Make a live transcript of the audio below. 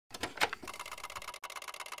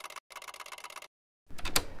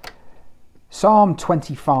Psalm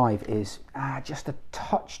 25 is just a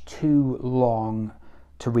touch too long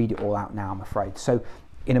to read it all out now, I'm afraid. So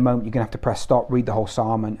in a moment, you're going to have to press stop, read the whole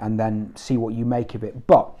psalm, and then see what you make of it.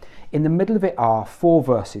 But in the middle of it are 4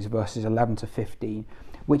 verses, verses 11 to 15,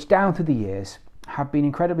 which down through the years have been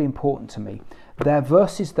incredibly important to me. They're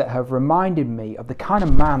verses that have reminded me of the kind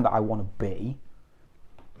of man that I want to be,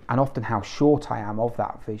 and often how short I am of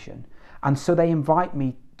that vision. And so they invite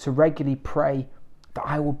me to regularly pray that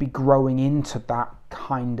I will be growing into that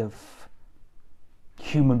kind of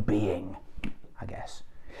human being, I guess.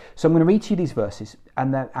 So I'm going to read to you these verses,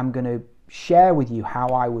 and then I'm going to share with you how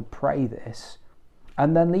I would pray this,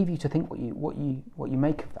 and then leave you to think what you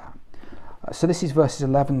make of that. So this is verses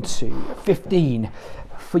 11 to 15.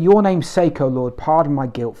 For your name's sake, O Lord, pardon my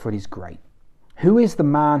guilt, for it is great. Who is the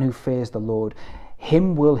man who fears the Lord?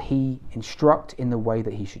 Him will he instruct in the way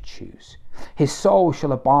that he should choose. His soul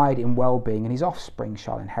shall abide in well-being, and his offspring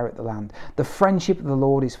shall inherit the land. The friendship of the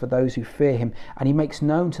Lord is for those who fear him, and he makes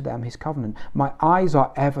known to them his covenant. My eyes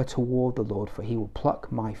are ever toward the Lord, for he will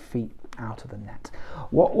pluck my feet out of the net.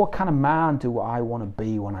 What kind of man do I want to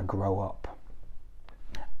be when I grow up?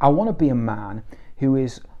 I want to be a man who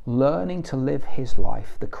is learning to live his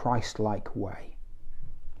life the Christ-like way.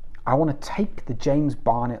 I want to take the James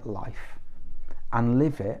Barnett life and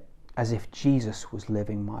live it as if Jesus was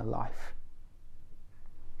living my life.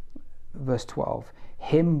 Verse 12,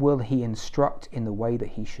 him will he instruct in the way that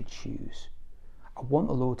he should choose. I want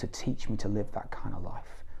the Lord to teach me to live that kind of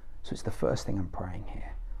life. So it's the first thing I'm praying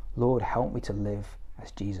here. Lord, help me to live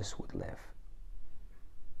as Jesus would live.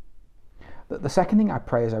 The second thing I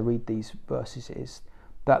pray as I read these verses is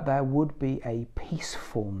that there would be a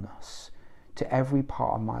peacefulness to every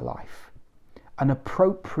part of my life, an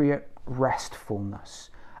appropriate restfulness,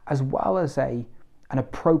 as well as an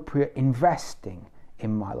appropriate investing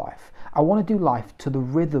in my life. I want to do life to the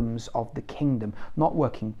rhythms of the kingdom, not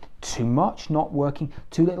working too much, not working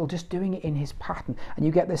too little, just doing it in his pattern. And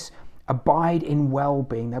you get this abide in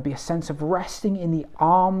well-being. There'll be a sense of resting in the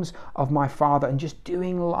arms of my Father and just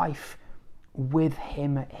doing life with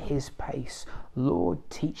him at his pace. Lord,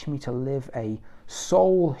 teach me to live a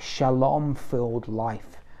soul shalom-filled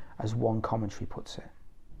life, as one commentary puts it.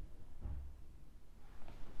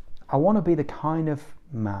 I want to be the kind of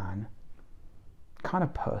man, kind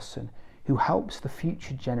of person who helps the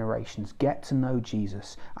future generations get to know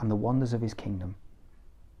Jesus and the wonders of his kingdom.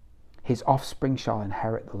 His offspring shall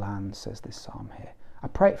inherit the land, says this psalm here. I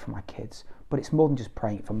pray it for my kids, but it's more than just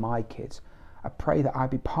praying it for my kids. I pray that I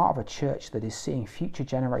be part of a church that is seeing future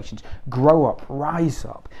generations grow up, rise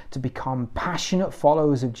up, to become passionate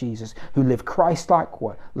followers of Jesus, who live Christ-like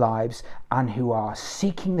lives and who are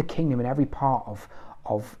seeking the kingdom in every part of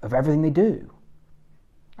everything they do.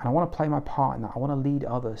 And I want to play my part in that. I want to lead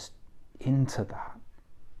others into that.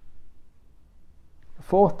 The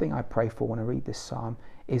fourth thing I pray for when I read this psalm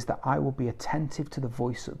is that I will be attentive to the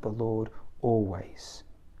voice of the Lord always.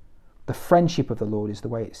 The friendship of the Lord is the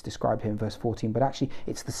way it's described here in verse 14, but actually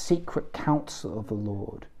it's the secret counsel of the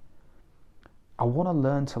Lord. I want to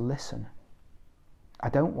learn to listen. I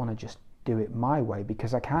don't want to just do it my way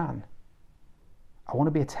because I can. I want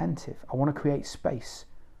to be attentive. I want to create space.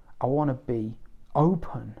 I want to be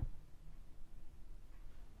open.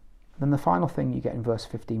 Then the final thing you get in verse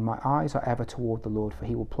 15, my eyes are ever toward the Lord, for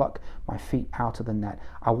he will pluck my feet out of the net.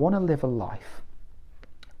 I want to live a life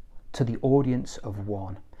to the audience of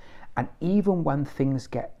one. And even when things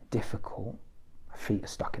get difficult, my feet are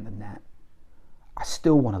stuck in the net, I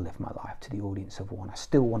still want to live my life to the audience of one. I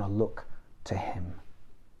still want to look to him.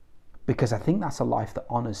 Because I think that's a life that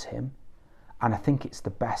honours him, and I think it's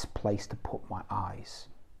the best place to put my eyes.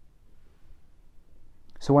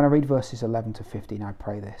 So when I read verses 11 to 15, I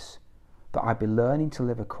pray this, that I be learning to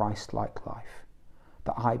live a Christ-like life,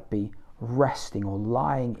 that I be resting or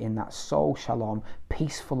lying in that soul shalom,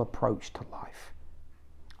 peaceful approach to life.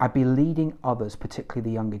 I'd be leading others, particularly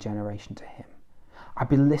the younger generation, to him. I'd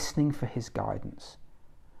be listening for his guidance,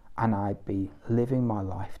 and I'd be living my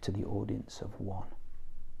life to the audience of one.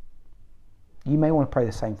 You may want to pray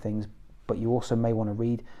the same things, but you also may want to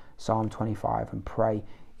read Psalm 25 and pray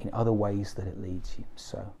in other ways that it leads you.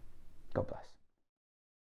 So, God bless.